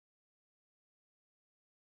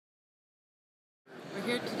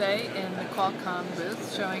today in the Qualcomm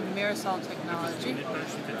booth showing Mirasol technology.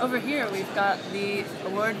 Over here we've got the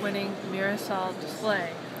award-winning Mirasol display.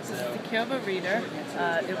 This is the Kyoba reader.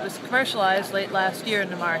 It was commercialized late last year in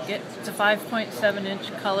the market. It's a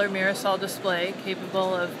 5.7-inch color Mirasol display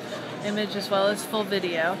capable of image as well as full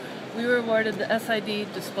video. We were awarded the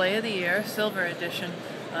SID Display of the Year, Silver Edition,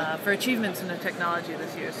 for achievements in the technology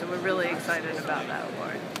this year, so we're really excited about that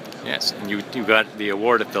award. Yes, and you got the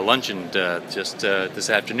award at the luncheon just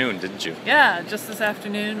this afternoon, didn't you? Yeah, just this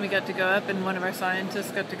afternoon we got to go up, and one of our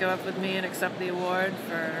scientists got to go up with me and accept the award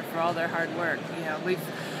for all their hard work. You know,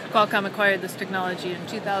 Qualcomm acquired this technology in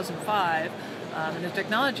 2005, and the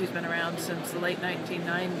technology's been around since the late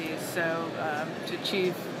 1990s. So to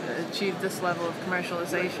achieve this level of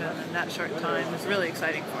commercialization in that short time is really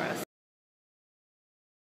exciting for us.